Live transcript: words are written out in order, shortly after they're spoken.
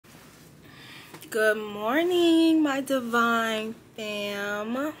Good morning, my divine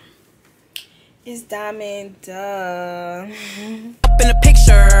fam. It's Diamond, duh. In the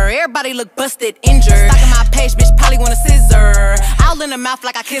picture, everybody look busted, injured. Stalking my page, bitch, probably want a scissor. All in the mouth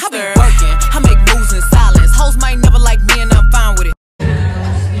like I kissed her. Working, I make moves in silence. Hoes might never like me and I'm fine with it.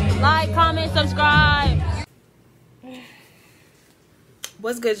 Like, comment, subscribe.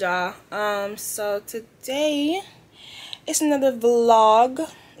 What's good, y'all? So today it's another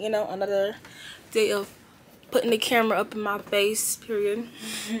vlog. You know, another day of putting the camera up in my face, period.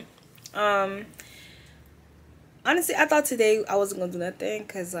 Honestly, I thought today I wasn't gonna do nothing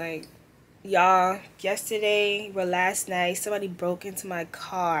because, like, y'all, yesterday or last night somebody broke into my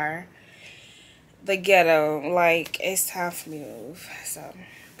car, the ghetto. Like, it's time for me to move. So,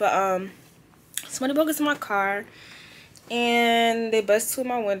 but somebody broke into my car and they busted two of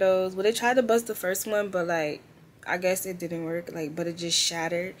my windows. Well, they tried to bust the first one, but, like, I guess it didn't work. Like, but it just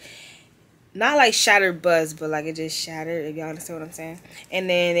shattered. Not like shattered buzz, but like it just shattered, if y'all understand what I'm saying. And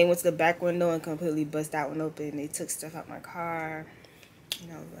then they went to the back window and completely bust that one open. They took stuff out my car. You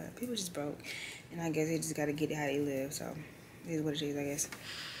know, but people just broke. And I guess they just gotta get it how they live. So it is what it is, I guess.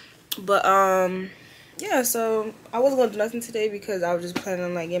 But yeah, so I wasn't gonna do nothing today because I was just planning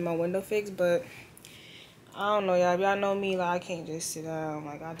on like getting my window fixed, but I don't know, y'all. If y'all know me, like, I can't just sit down.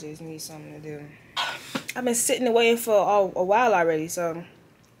 Like, I just need something to do. I've been sitting and waiting for a while already, so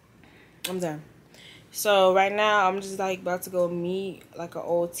I'm done. So right now I'm just like about to go meet like an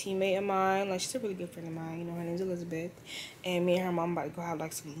old teammate of mine. Like, she's a really good friend of mine. You know, her name's Elizabeth. And me and her mom about to go have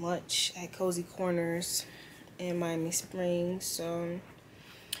like some lunch at Cozy Corners in Miami Springs. So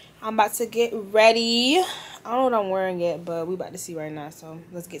I'm about to get ready. I don't know what I'm wearing yet, but we about to see right now. So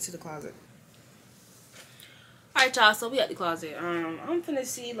let's get to the closet. Alright, y'all, so we at the closet. I'm finna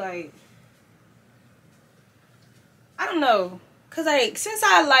see, like, I don't know. Cause, like, since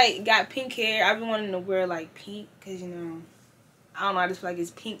I, like, got pink hair, I've been wanting to wear, like, pink. Cause, you know, I don't know, I just feel like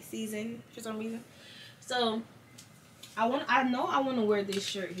it's pink season for some reason. So, I know I want to wear this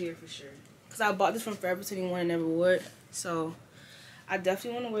shirt here for sure. Cause I bought this from Forever 21 and never wore it. So, I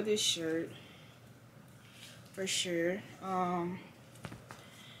definitely want to wear this shirt. For sure. I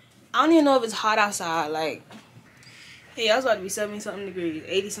don't even know if it's hot outside. Like, hey, I was about to be 70-something degrees,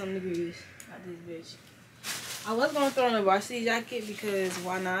 80-something degrees. Got this bitch. I was gonna throw on a varsity jacket because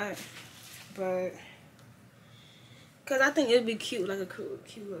why not? But cause I think it'd be cute, like a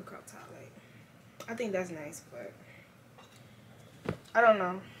cute little crop top. Like, I think that's nice, but I don't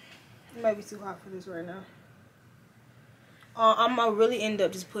know. It might be too hot for this right now. I'm gonna really end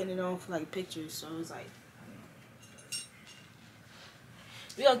up just putting it on for like pictures. So it's like,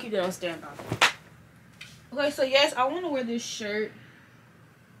 we gonna keep it on standby. Okay, so yes, I want to wear this shirt.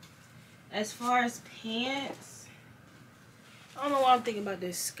 As far as pants, I don't know why I'm thinking about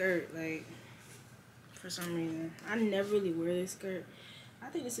this skirt, like, for some reason. I never really wear this skirt. I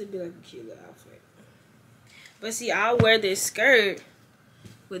think this would be like a cute little outfit. But see, I'll wear this skirt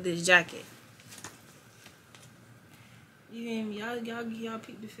with this jacket. You hear me? Y'all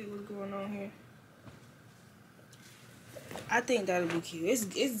peep the fit what's going on here. I think that'll be cute.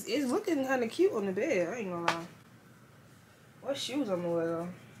 It's looking kind of cute on the bed. I ain't gonna lie. What shoes I'm gonna wear though?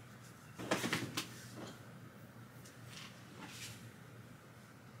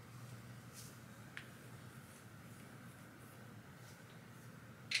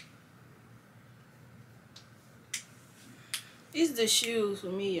 These are the shoes for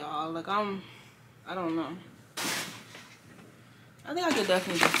me, y'all. Like, I don't know. I think I could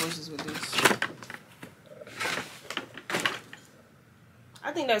definitely do forces with this.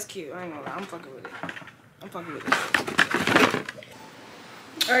 I think that's cute. I ain't gonna lie. I'm fucking with it. I'm fucking with it.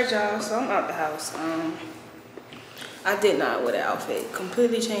 Alright, y'all. So I'm out the house. I did not wear the outfit.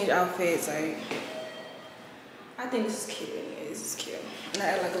 Completely changed outfits. Like, I think this is cute. Anyway, this is cute. And I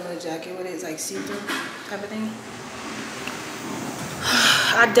had like a little jacket with it. It's like see-through type of thing.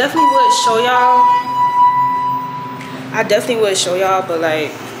 I definitely would show y'all. But like,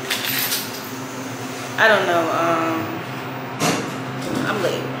 I don't know. I'm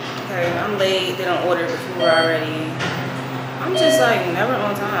late. Okay, I'm late. They don't order the food already. I'm just like never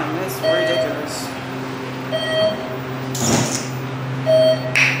on time. It's ridiculous.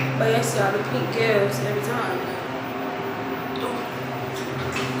 But yes, y'all, the pink gives every time.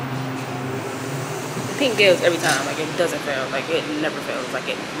 The pink gives every time. Like, it doesn't fail. Like, it never fails. Like,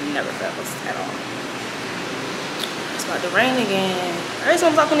 it never fails at all. It's about to rain again. Every time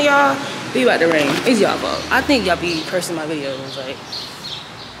I'm talking to y'all, be about to rain. It's y'all fault. I think y'all be cursing my videos. Like,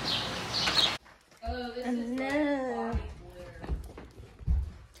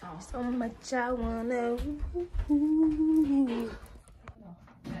 so much I wanna.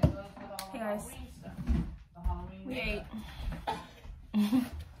 Hey, guys. We ate. At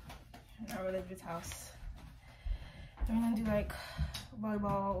our relative's house. We're gonna do like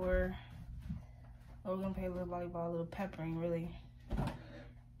volleyball or we're gonna play a little volleyball, a little peppering really.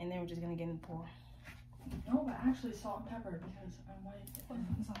 And then we're just gonna get in the pool. No, but actually salt and pepper because I'm white. What?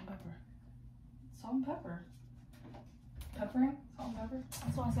 Salt and pepper. Salt and pepper. Peppering? Salt and pepper?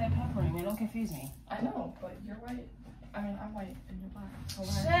 That's why I said peppering, man. Don't confuse me. I know, but you're white. I mean, I'm white and you're black. So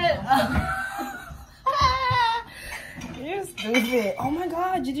Shut up. You're stupid. Oh my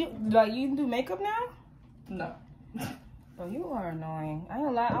god, did you do makeup now? No. Oh, you are annoying. I ain't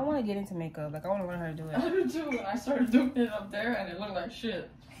gonna lie, I wanna get into makeup. Like I wanna learn how to do it. I do too. I started doing it up there and it looked like shit.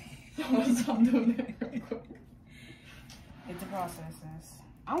 So I'm gonna stop doing it real quick. It's a process, sis.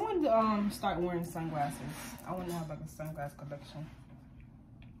 I want to start wearing sunglasses. I want to have like a sunglass collection.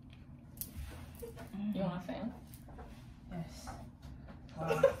 You want a fan? Yes.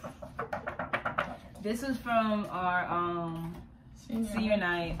 Wow. This is from our senior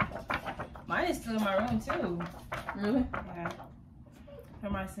night. Mine is still in my room too. Really? Yeah.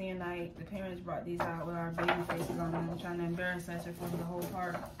 From our senior night, the parents brought these out with our baby faces on them, trying to embarrass us in front of the whole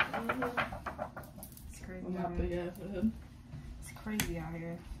park. It's crazy out here. It's crazy out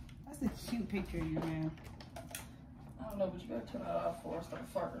here. That's a cute picture of you, man. I don't know, but you gotta turn that off before I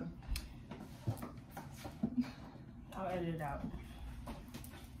start farting. I'll edit it out.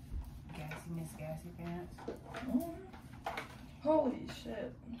 Gassy Miss Gassy Pants. Holy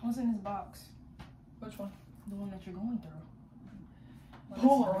shit. What's in this box? Which one? The one that you're going through.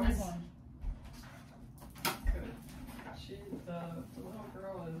 Oh, the red one. Good. She, the little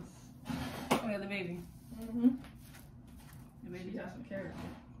girl is... Oh yeah, the baby. Mm-hmm. The baby She got some character.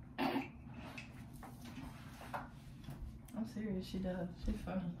 I'm serious, she does. She's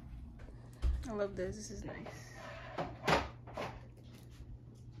funny. I love this. This is nice.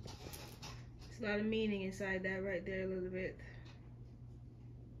 There's a lot of meaning inside that right there, Elizabeth.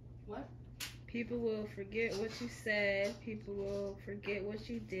 What? People will forget what you said. People will forget what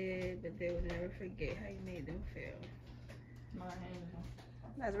you did, but they will never forget how you made them feel. My angel.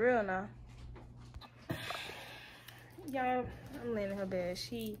 That's real now. Y'all, I'm laying in her bed.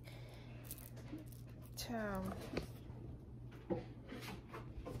 She, child,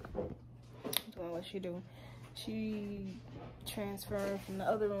 doing what she do. She transferred from the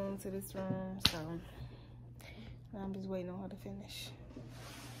other room to this room, so I'm just waiting on her to finish.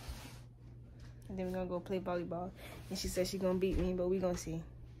 And then we're gonna go play volleyball. And she said she's gonna beat me, but we gonna see.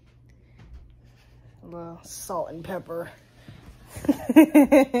 A little salt and pepper.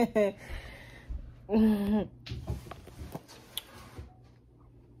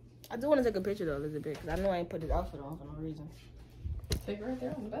 I do want to take a picture though, Elizabeth, because I know I ain't put this outfit on for no reason. Take it right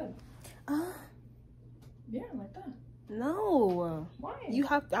there on the bed. Yeah, like that. No. Why? You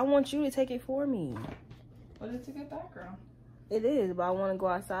have to, I want you to take it for me. But it's a good background. It is, but I want to go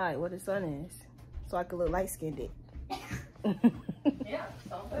outside where the sun is, so I can look light-skinned. Yeah,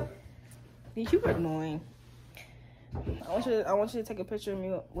 salt and pepper. You are annoying. I want you to take a picture of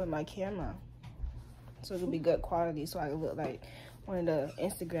me with my camera, so it'll be good quality, so I can look like one of the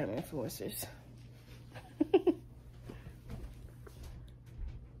Instagram influencers.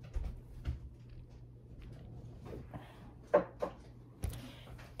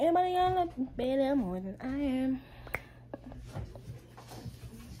 Anybody gonna love better more than I am?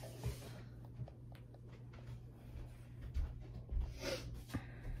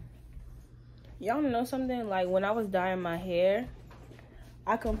 Y'all know something? Like when I was dyeing my hair,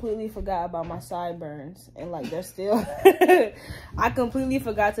 I completely forgot about my sideburns, and like they're still. I completely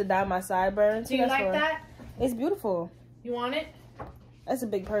forgot to dye my sideburns. Do you like that? It's beautiful. You want it? That's a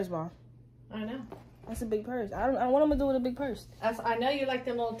big purse, Mom. I know. That's a big purse. I don't. What I'm gonna do with a big purse? I know you like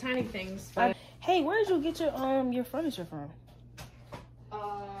them little tiny things. But... Hey, where did you get your furniture from?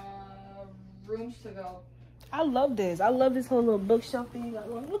 Rooms to go. I love this. I love this whole little bookshelf thing you got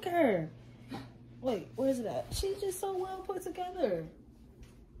going. Look at her. Wait, where's it at? She's just so well put together.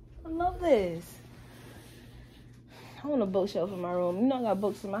 I love this. I want a bookshelf in my room. You know I got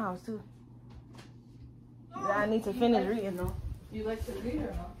books in my house too. I need to finish reading though. You like to read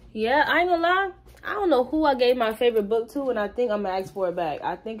or not? Yeah, I ain't gonna lie. I don't know who I gave my favorite book to, and I think I'm gonna ask for it back.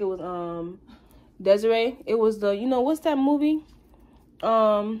 I think it was Desiree. It was the, you know, what's that movie?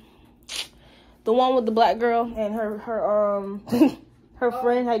 The one with the black girl and her her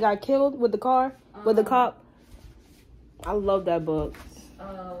friend had got killed with the car with the cop. I love that book.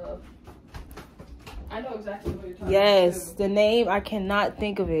 I know exactly what you're talking about. Yes, the name, I cannot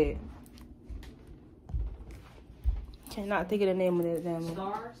think of it. Cannot think of the name of that damn movie.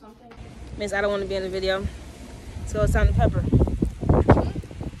 Star something? Miss, I don't want to be in the video, so it's time to pepper.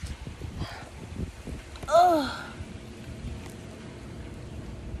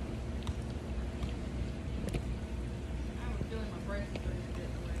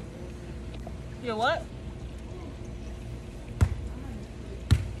 what?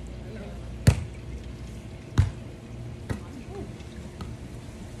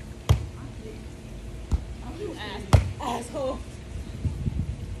 Asshole.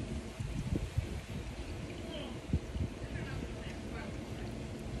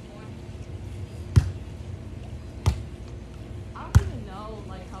 I don't even know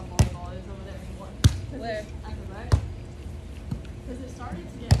like how volleyball is over there anymore. Where? At the rec. Because it started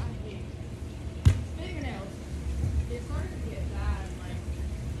to get, I hate fingernails. It started to get bad, like.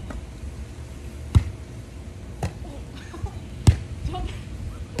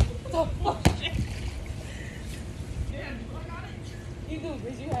 You do,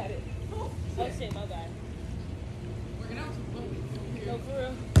 because you had it. Oh shit, my bad. Working out some food. No, for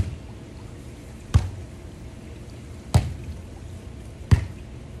real.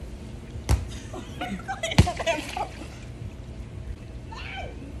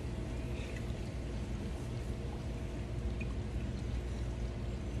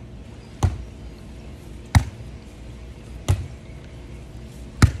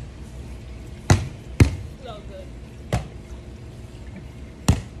 So good.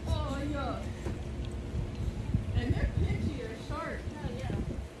 Oh, yeah. And they're pitchy or sharp. Hell yeah.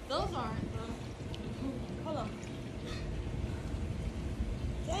 Those aren't, though. Hold on.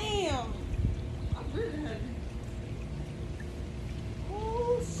 Damn. I'm really heavy.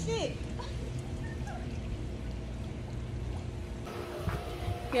 Oh shit.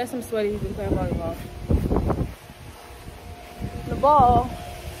 Yes, I'm sweaty. He's been playing volleyball. The ball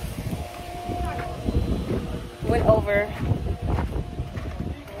went over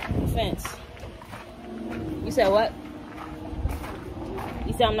the fence. You said what?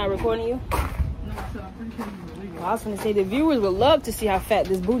 You said I'm not recording you? No, so I'm pretty sure you're illegal. Well, I was gonna say the viewers would love to see how fat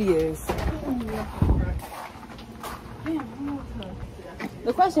this booty is.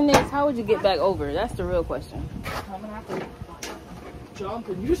 The question is, how would you get back over? That's the real question. I'm gonna have to jump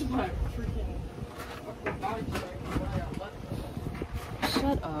and use my freaking upper body strength.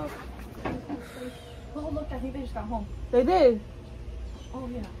 Shut up. Oh, look, I think they just got home. They did. Oh,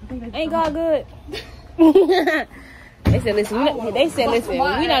 yeah. I think they just Ain't got God good? They said, listen,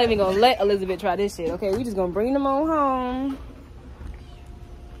 we're not even gonna let Elizabeth try this shit, okay? We just gonna bring them on home.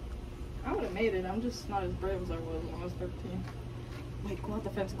 I would have made it. I'm just not as brave as I was when I was 13. Wait, go out the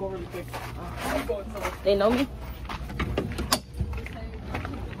fence, go really quick. I'm going forward. They know me?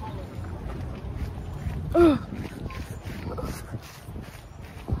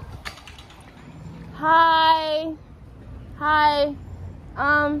 Hi. Hi.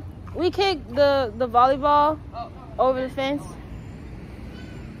 We kicked the volleyball over the fence.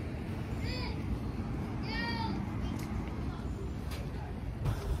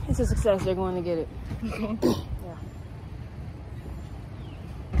 It's a success. They're going to get it. Okay. Yeah.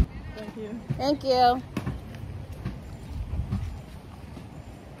 Thank you. Thank you.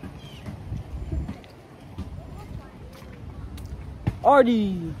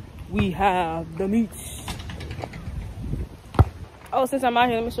 Artie, we have the meats. Oh, since I'm out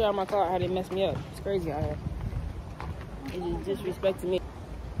here, let me show y'all my car, how they messed me up. It's crazy out here. They just disrespecting me.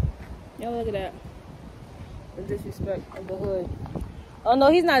 Yo, look at that. The disrespect of the hood. Oh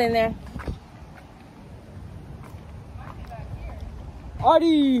no, he's not in there.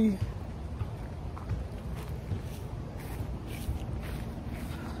 Artie!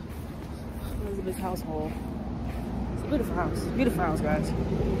 Elizabeth's household. It's a beautiful house. Beautiful house, guys.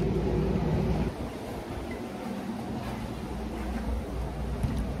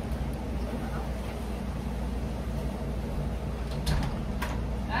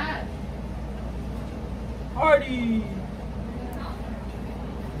 Dad! Artie!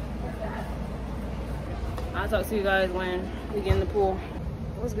 I'll talk to you guys when we get in the pool.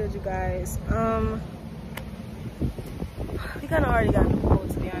 What's good, you guys? We kind of already got in the pool,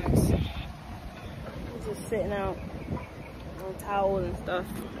 to be honest. We're just sitting out on towels and stuff.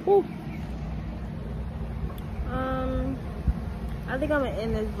 Woo. I think I'm gonna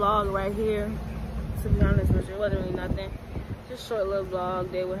end this vlog right here. To be honest with you, it wasn't really nothing. Just short little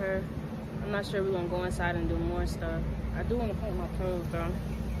vlog day with her. I'm not sure we're gonna go inside and do more stuff. I do want to paint my toes though.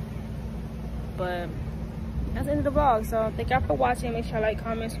 But that's the end of the vlog. So thank y'all for watching. Make sure you like,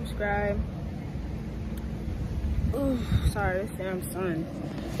 comment, subscribe. Ooh, sorry, this damn sun.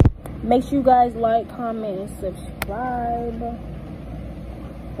 Make sure you guys like, comment, and subscribe.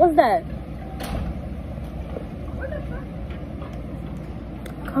 What's that?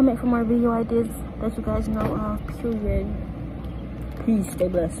 Comment for more video ideas that you guys know of. Period. Peace. Stay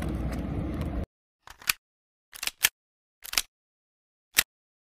blessed.